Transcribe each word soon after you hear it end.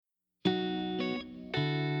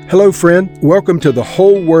Hello, friend. Welcome to the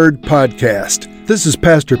Whole Word Podcast. This is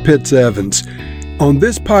Pastor Pitts Evans. On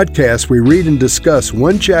this podcast, we read and discuss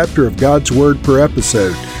one chapter of God's Word per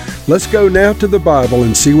episode. Let's go now to the Bible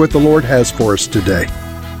and see what the Lord has for us today.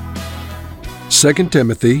 2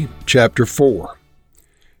 Timothy chapter 4.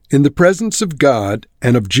 In the presence of God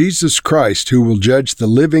and of Jesus Christ, who will judge the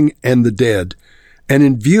living and the dead, and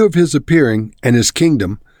in view of his appearing and his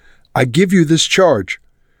kingdom, I give you this charge.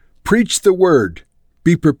 Preach the word.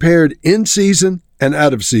 Be prepared in season and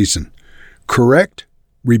out of season. Correct,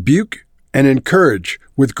 rebuke, and encourage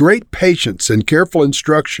with great patience and careful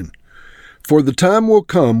instruction. For the time will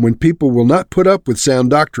come when people will not put up with sound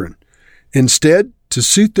doctrine. Instead, to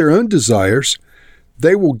suit their own desires,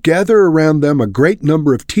 they will gather around them a great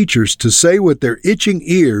number of teachers to say what their itching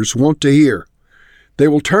ears want to hear. They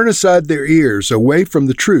will turn aside their ears away from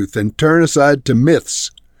the truth and turn aside to myths.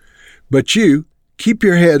 But you, keep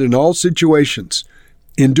your head in all situations.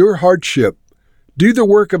 Endure hardship. Do the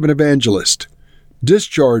work of an evangelist.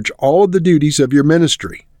 Discharge all of the duties of your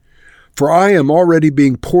ministry. For I am already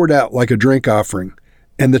being poured out like a drink offering,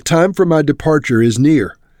 and the time for my departure is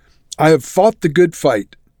near. I have fought the good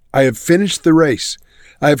fight. I have finished the race.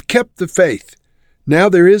 I have kept the faith. Now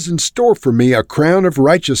there is in store for me a crown of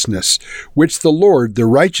righteousness, which the Lord, the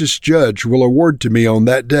righteous judge, will award to me on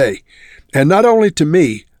that day, and not only to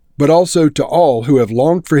me, but also to all who have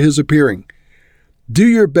longed for his appearing. Do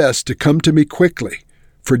your best to come to me quickly,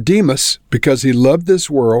 for Demas, because he loved this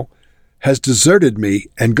world, has deserted me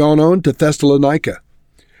and gone on to Thessalonica.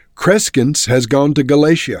 Crescens has gone to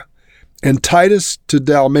Galatia, and Titus to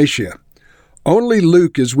Dalmatia. Only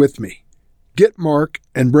Luke is with me. Get Mark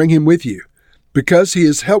and bring him with you, because he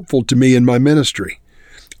is helpful to me in my ministry.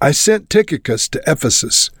 I sent Tychicus to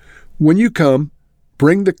Ephesus. When you come,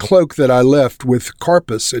 bring the cloak that I left with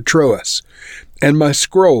Carpus at Troas, and my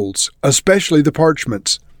scrolls, especially the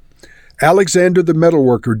parchments. Alexander the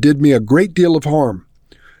metalworker did me a great deal of harm.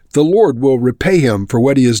 The Lord will repay him for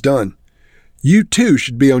what he has done. You too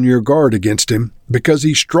should be on your guard against him, because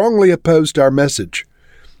he strongly opposed our message.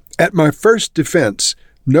 At my first defense,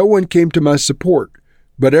 no one came to my support,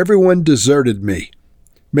 but everyone deserted me.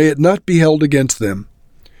 May it not be held against them.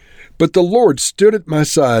 But the Lord stood at my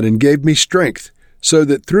side and gave me strength, so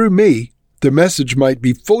that through me the message might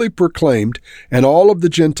be fully proclaimed, and all of the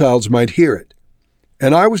Gentiles might hear it.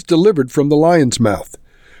 And I was delivered from the lion's mouth.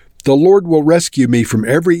 The Lord will rescue me from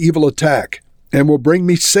every evil attack, and will bring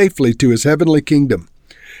me safely to his heavenly kingdom.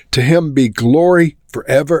 To him be glory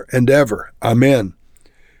forever and ever. Amen.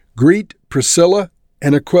 Greet Priscilla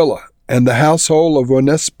and Aquila, and the household of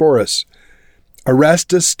Onesiphorus.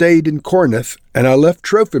 Erastus stayed in Corinth, and I left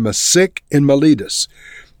Trophimus sick in Miletus.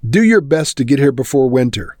 Do your best to get here before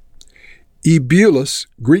winter. Eubulus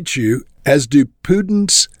greets you, as do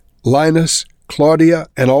Pudens, Linus, Claudia,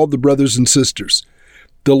 and all the brothers and sisters.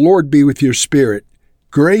 The Lord be with your spirit.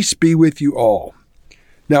 Grace be with you all.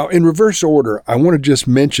 Now, in reverse order, I want to just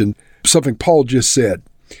mention something Paul just said.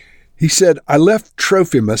 He said, I left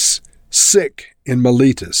Trophimus sick in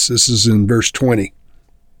Miletus. This is in verse 20.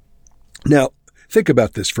 Now, think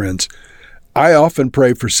about this, friends. I often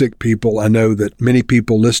pray for sick people. I know that many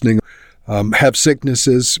people listening have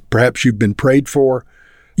sicknesses. Perhaps you've been prayed for.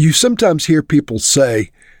 You sometimes hear people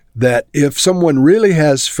say that if someone really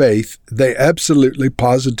has faith, they absolutely,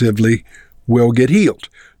 positively will get healed.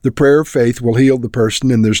 The prayer of faith will heal the person,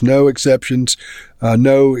 and there's no exceptions,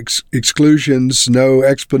 no exclusions, no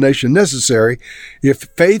explanation necessary. If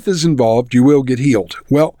faith is involved, you will get healed.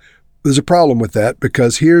 Well, there's a problem with that,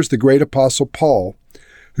 because here's the great apostle Paul,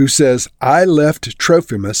 who says, I left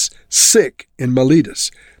Trophimus sick in Miletus.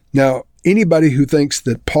 Now, anybody who thinks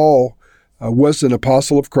that Paul was an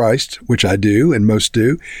apostle of Christ, which I do, and most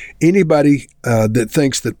do, anybody that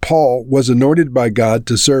thinks that Paul was anointed by God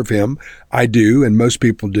to serve him, I do, and most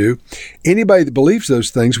people do, anybody that believes those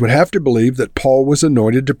things would have to believe that Paul was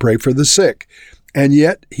anointed to pray for the sick. And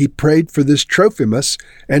yet, he prayed for this Trophimus,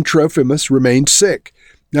 and Trophimus remained sick.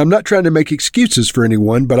 Now, I'm not trying to make excuses for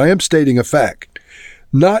anyone, but I am stating a fact.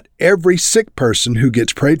 Not every sick person who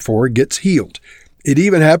gets prayed for gets healed. It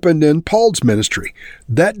even happened in Paul's ministry.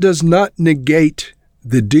 That does not negate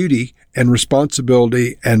the duty and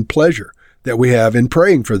responsibility and pleasure that we have in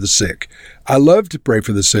praying for the sick. I love to pray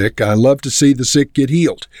for the sick. I love to see the sick get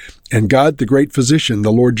healed. And God, the great physician,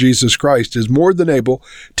 the Lord Jesus Christ, is more than able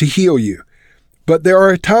to heal you. But there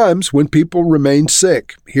are times when people remain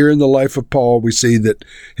sick. Here in the life of Paul, we see that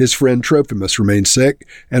his friend Trophimus remained sick,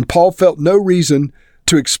 and Paul felt no reason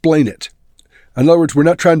to explain it. In other words, we're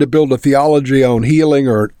not trying to build a theology on healing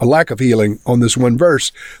or a lack of healing on this one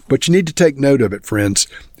verse, but you need to take note of it, friends.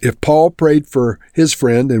 If Paul prayed for his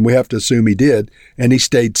friend, and we have to assume he did, and he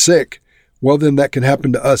stayed sick, well, then that can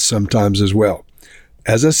happen to us sometimes as well.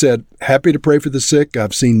 As I said, happy to pray for the sick.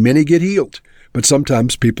 I've seen many get healed, but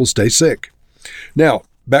sometimes people stay sick. Now,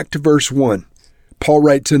 back to verse 1. Paul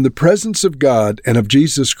writes, "In the presence of God and of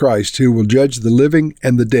Jesus Christ, who will judge the living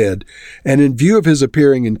and the dead, and in view of his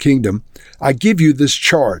appearing in kingdom, I give you this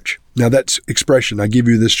charge." Now that's expression, I give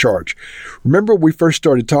you this charge. Remember we first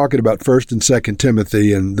started talking about 1st and 2nd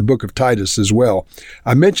Timothy and the book of Titus as well.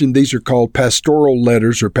 I mentioned these are called pastoral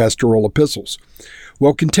letters or pastoral epistles.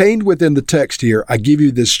 Well, contained within the text here, I give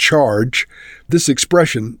you this charge. This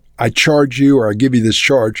expression, I charge you or I give you this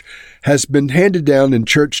charge, has been handed down in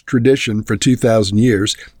church tradition for 2,000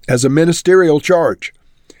 years as a ministerial charge.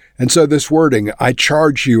 And so this wording, I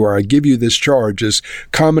charge you or I give you this charge, is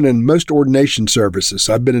common in most ordination services.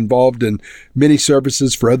 I've been involved in many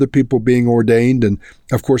services for other people being ordained, and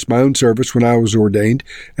of course my own service when I was ordained,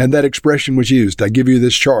 and that expression was used, I give you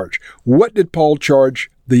this charge. What did Paul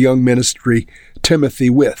charge the young ministry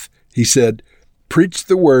Timothy with? He said, preach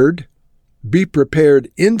the word, be prepared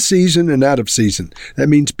in season and out of season. That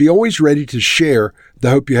means be always ready to share the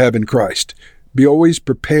hope you have in Christ. Be always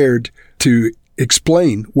prepared to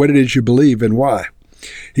explain what it is you believe and why.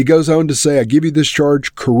 He goes on to say, I give you this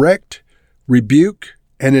charge, correct, rebuke,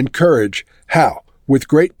 and encourage. How? With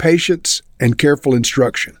great patience and careful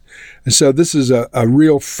instruction. And so this is a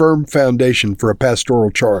real firm foundation for a pastoral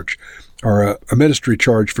charge or a ministry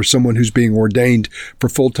charge for someone who's being ordained for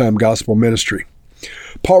full-time gospel ministry.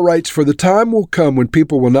 Paul writes, for the time will come when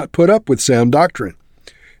people will not put up with sound doctrine.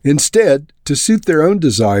 Instead, to suit their own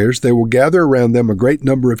desires, they will gather around them a great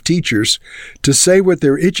number of teachers to say what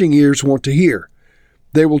their itching ears want to hear.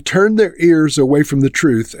 They will turn their ears away from the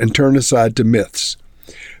truth and turn aside to myths.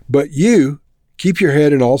 But you, keep your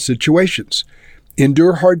head in all situations.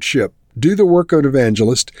 Endure hardship, do the work of an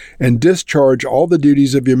evangelist, and discharge all the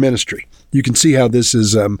duties of your ministry. You can see how this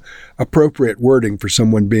is appropriate wording for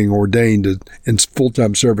someone being ordained in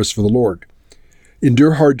full-time service for the Lord.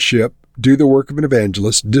 Endure hardship, do the work of an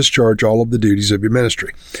evangelist, discharge all of the duties of your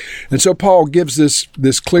ministry. And so Paul gives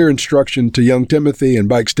this clear instruction to young Timothy and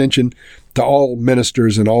by extension to all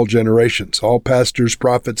ministers in all generations, all pastors,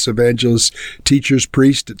 prophets, evangelists, teachers,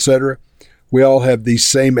 priests, etc. We all have these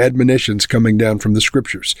same admonitions coming down from the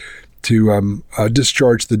scriptures to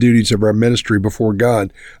discharge the duties of our ministry before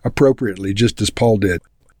God appropriately, just as Paul did.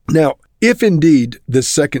 Now, if indeed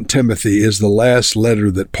this 2 Timothy is the last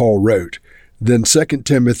letter that Paul wrote, then 2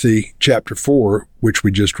 Timothy chapter 4, which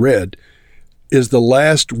we just read, is the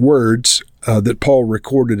last words that Paul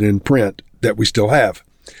recorded in print that we still have.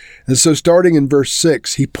 And so starting in verse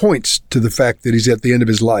 6, he points to the fact that he's at the end of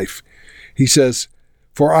his life. He says,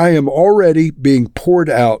 for I am already being poured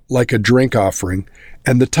out like a drink offering,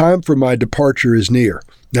 and the time for my departure is near.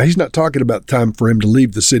 Now, he's not talking about time for him to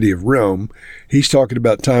leave the city of Rome. He's talking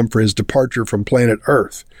about time for his departure from planet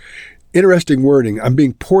Earth. Interesting wording. I'm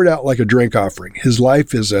being poured out like a drink offering. His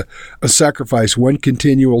life is a sacrifice, one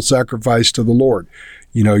continual sacrifice to the Lord.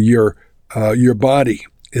 You know, your body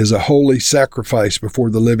is a holy sacrifice before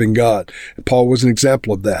the living God. Paul was an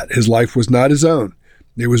example of that. His life was not his own.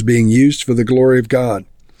 It was being used for the glory of God.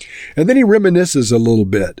 And then he reminisces a little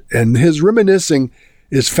bit, and his reminiscing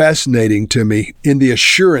is fascinating to me in the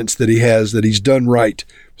assurance that he has that he's done right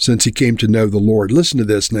since he came to know the Lord. Listen to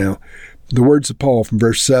this now. The words of Paul from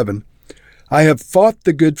verse 7. I have fought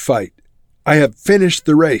the good fight. I have finished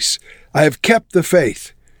the race. I have kept the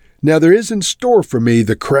faith. Now there is in store for me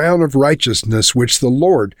the crown of righteousness, which the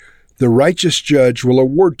Lord, the righteous judge, will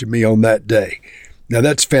award to me on that day. Now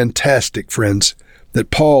that's fantastic, friends,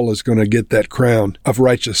 that Paul is going to get that crown of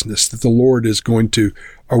righteousness, that the Lord is going to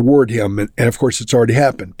award him. And of course, it's already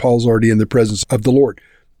happened. Paul's already in the presence of the Lord.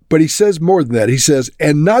 But he says more than that. He says,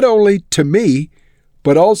 and not only to me,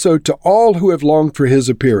 but also to all who have longed for his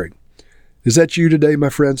appearing. Is that you today, my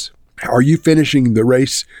friends? Are you finishing the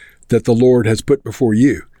race that the Lord has put before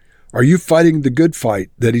you? Are you fighting the good fight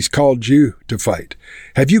that he's called you to fight?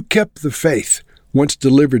 Have you kept the faith once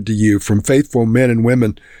delivered to you from faithful men and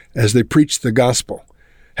women as they preach the gospel?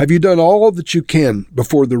 Have you done all that you can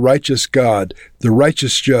before the righteous God, the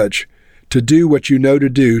righteous judge, to do what you know to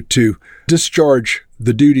do, to discharge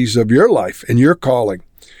the duties of your life and your calling?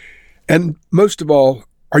 And most of all,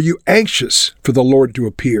 are you anxious for the Lord to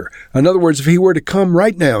appear? In other words, if he were to come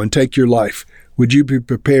right now and take your life, Would you be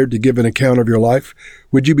prepared to give an account of your life?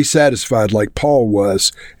 Would you be satisfied like Paul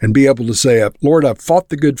was and be able to say, Lord, I've fought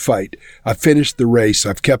the good fight. I've finished the race.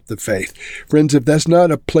 I've kept the faith. Friends, if that's not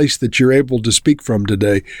a place that you're able to speak from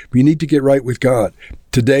today, you need to get right with God.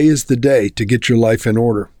 Today is the day to get your life in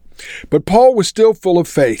order. But Paul was still full of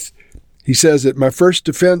faith. He says, at my first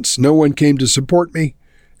defense, no one came to support me.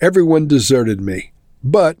 Everyone deserted me.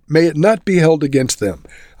 But may it not be held against them.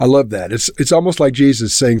 I love that. It's almost like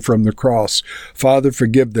Jesus saying from the cross, Father,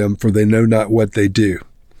 forgive them, for they know not what they do.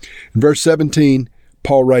 In verse 17,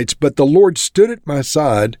 Paul writes, but the Lord stood at my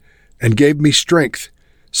side and gave me strength,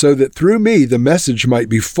 so that through me the message might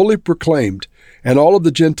be fully proclaimed, and all of the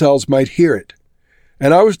Gentiles might hear it.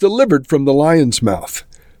 And I was delivered from the lion's mouth.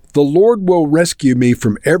 The Lord will rescue me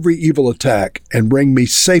from every evil attack and bring me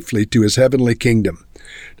safely to his heavenly kingdom.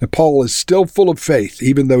 Now, Paul is still full of faith,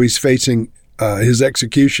 even though he's facing his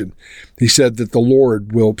execution. He said that the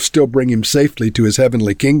Lord will still bring him safely to his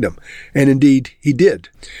heavenly kingdom. And indeed, he did.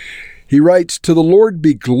 He writes, to the Lord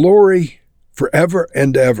be glory forever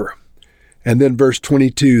and ever. And then verse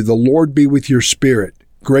 22, the Lord be with your spirit.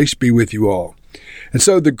 Grace be with you all. And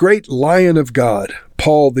so the great Lion of God,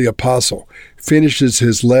 Paul the Apostle, finishes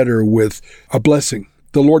his letter with a blessing.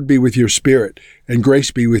 The Lord be with your spirit, and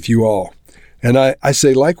grace be with you all. And I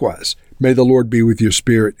say likewise, may the Lord be with your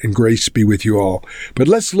spirit, and grace be with you all. But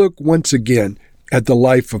let's look once again at the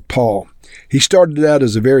life of Paul. He started out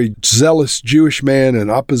as a very zealous Jewish man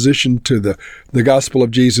in opposition to the gospel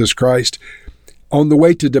of Jesus Christ. On the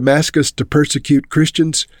way to Damascus to persecute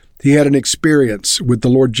Christians, he had an experience with the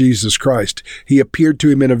Lord Jesus Christ. He appeared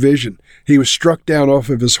to him in a vision. He was struck down off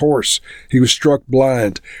of his horse. He was struck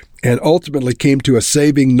blind, and ultimately came to a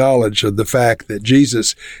saving knowledge of the fact that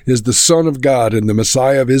Jesus is the Son of God and the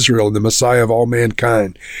Messiah of Israel and the Messiah of all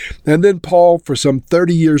mankind. And then Paul, for some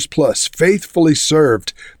 30 years plus, faithfully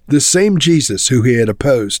served the same Jesus who he had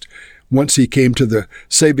opposed once he came to the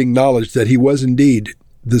saving knowledge that he was indeed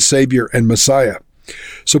the Savior and Messiah.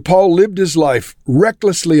 So Paul lived his life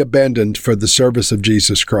recklessly abandoned for the service of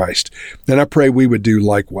Jesus Christ. And I pray we would do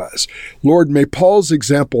likewise. Lord, may Paul's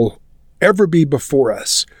example ever be before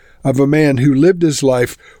us of a man who lived his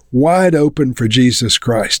life wide open for Jesus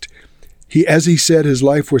Christ. As he said, his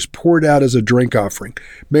life was poured out as a drink offering.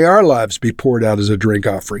 May our lives be poured out as a drink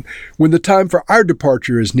offering. When the time for our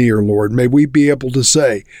departure is near, Lord, may we be able to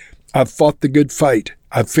say, I've fought the good fight.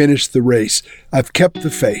 I've finished the race. I've kept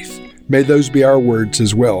the faith. May those be our words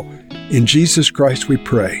as well. In Jesus Christ we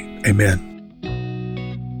pray. Amen.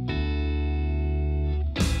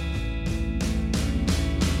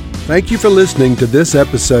 Thank you for listening to this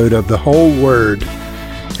episode of The Whole Word.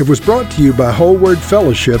 It was brought to you by Whole Word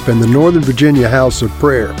Fellowship and the Northern Virginia House of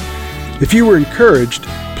Prayer. If you were encouraged,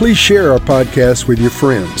 please share our podcast with your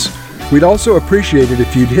friends. We'd also appreciate it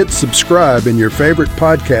if you'd hit subscribe in your favorite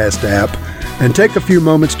podcast app and take a few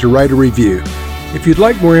moments to write a review. If you'd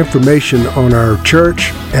like more information on our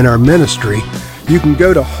church and our ministry, you can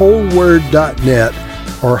go to wholeword.net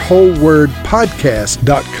or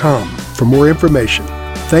wholewordpodcast.com for more information.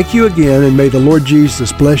 Thank you again, and may the Lord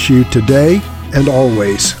Jesus bless you today and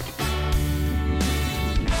always.